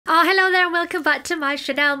Hello there and welcome back to my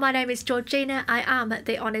channel. My name is Georgina. I am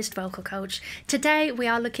the Honest Vocal Coach. Today we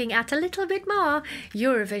are looking at a little bit more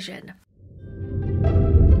Eurovision.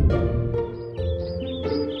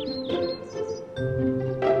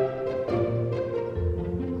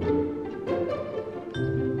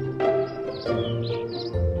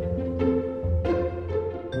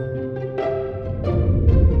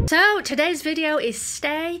 So today's video is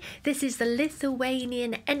Stay. This is the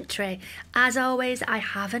Lithuanian entry. As always, I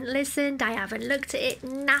haven't listened, I haven't looked at it,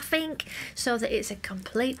 nothing, so that it's a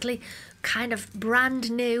completely kind of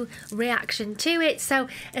brand new reaction to it. So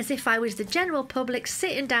as if I was the general public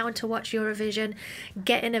sitting down to watch Eurovision,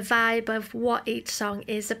 getting a vibe of what each song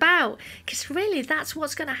is about, because really that's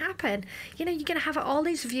what's going to happen. You know, you're going to have all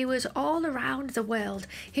these viewers all around the world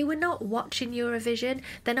who are not watching Eurovision,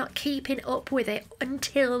 they're not keeping up with it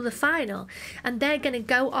until the final, and they're going to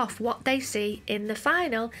go off what they see in the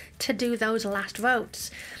final to do those last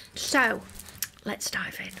votes. So let's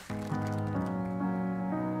dive in.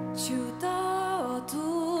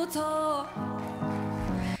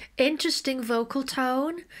 Interesting vocal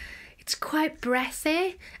tone. It's quite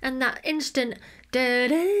breathy, and that instant da -da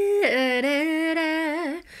 -da -da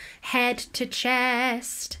 -da, head to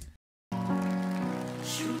chest.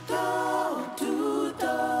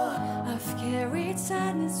 I've carried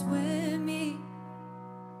sadness with me.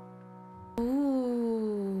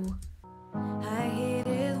 Ooh. I hid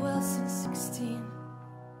it well since 16.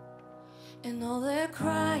 And all the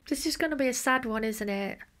cry. This is gonna be a sad one, isn't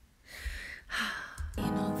it?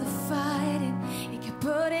 In all the fighting, you keep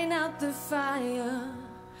putting out the fire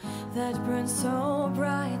that burns so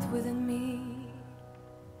bright within me.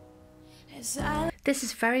 This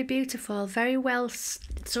is very beautiful, very well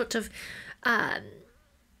sort of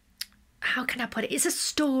how can I put it? It's a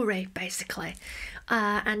story basically,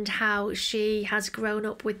 and how she has grown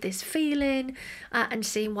up with this feeling and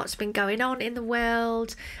seeing what's been going on in the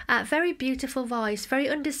world. Very beautiful voice, very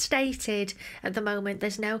understated at the moment.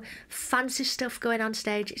 There's no fancy stuff going on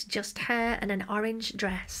stage, it's just her and an orange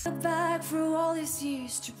dress. Back through all these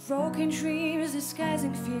years to broken dreams,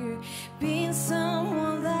 disguising fear, being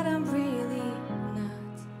someone that I'm really not.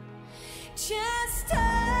 Just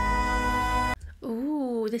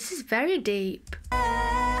ooh, this is very deep.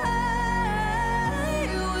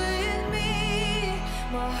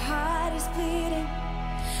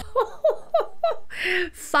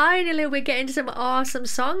 Finally we're getting some awesome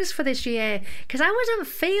songs for this year, because I wasn't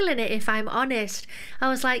feeling it, if I'm honest. I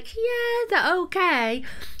was like, yeah, they're okay,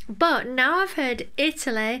 but now I've heard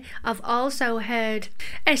Italy, I've also heard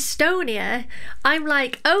Estonia, I'm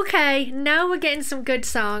like, okay, now we're getting some good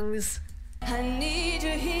songs. I need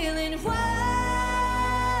your healing right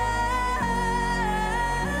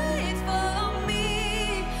for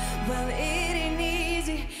me. Well, it ain't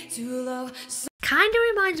easy to love. Kind of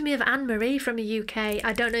reminds me of Anne-Marie from the UK.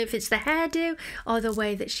 I don't know if it's the hairdo or the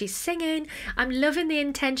way that she's singing. I'm loving the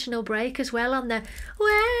intentional break as well on the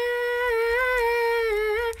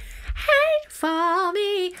hate for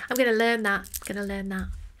me. I'm going to learn that.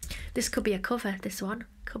 This could be a cover, this one.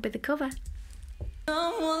 Could be the cover.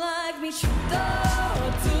 Someone like me.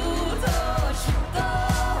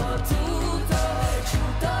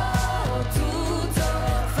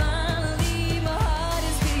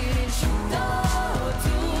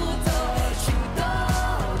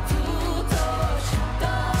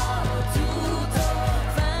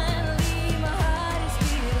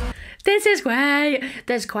 This is great.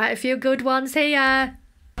 There's quite a few good ones here.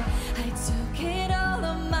 I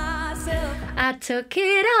took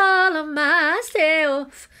it all on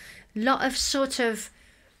myself. Lot of sort of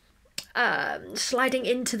sliding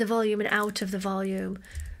into the volume and out of the volume.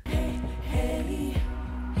 Hey, hey,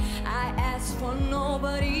 I asked for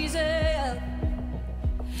nobody's help.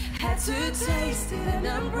 Had to taste it and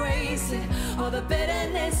embrace it, all the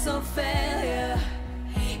bitterness of failure.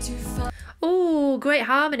 Oh, great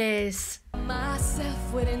harmonies.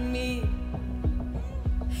 Myself within me.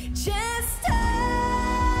 Just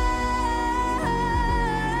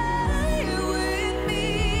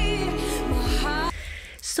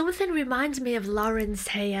something reminds me of Lawrence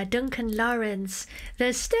here, Duncan Lawrence.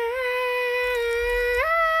 The stay.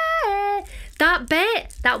 That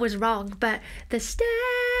bit, that was wrong, but the stay.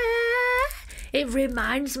 It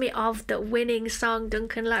reminds me of the winning song,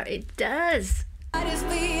 Duncan Lawrence. It does. I just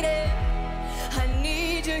bleed it. I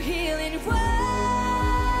need your healing right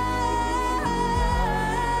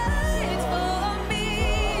for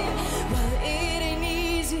me. Well, it ain't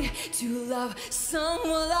easy to love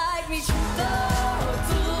someone like me.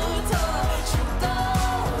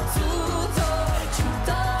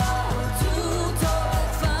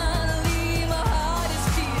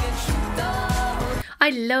 I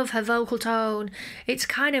love her vocal tone. It's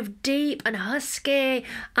kind of deep and husky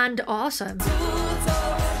and awesome.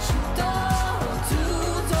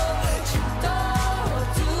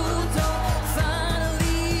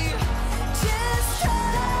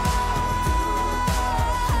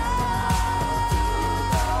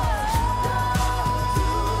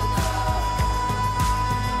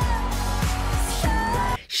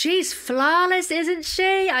 She's flawless, isn't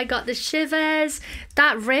she? I got the shivers.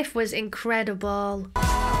 That riff was incredible.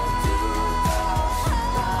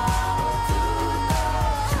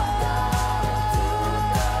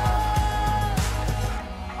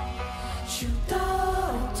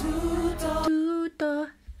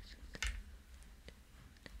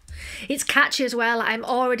 It's catchy as well. I'm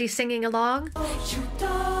already singing along.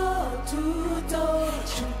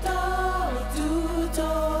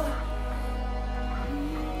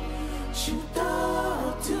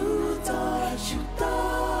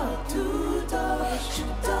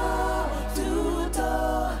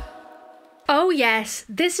 Oh yes,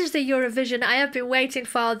 this is the Eurovision I have been waiting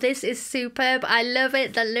for. This is superb. I love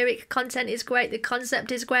it. The lyric content is great. The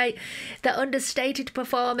concept is great. The understated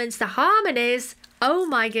performance, the harmonies, oh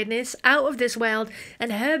my goodness, out of this world.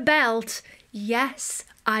 And her belt, yes,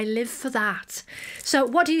 I live for that. So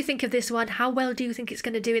what do you think of this one? How well do you think it's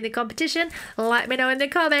going to do in the competition? Let me know in the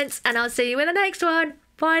comments and I'll see you in the next one.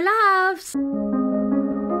 Bye, loves.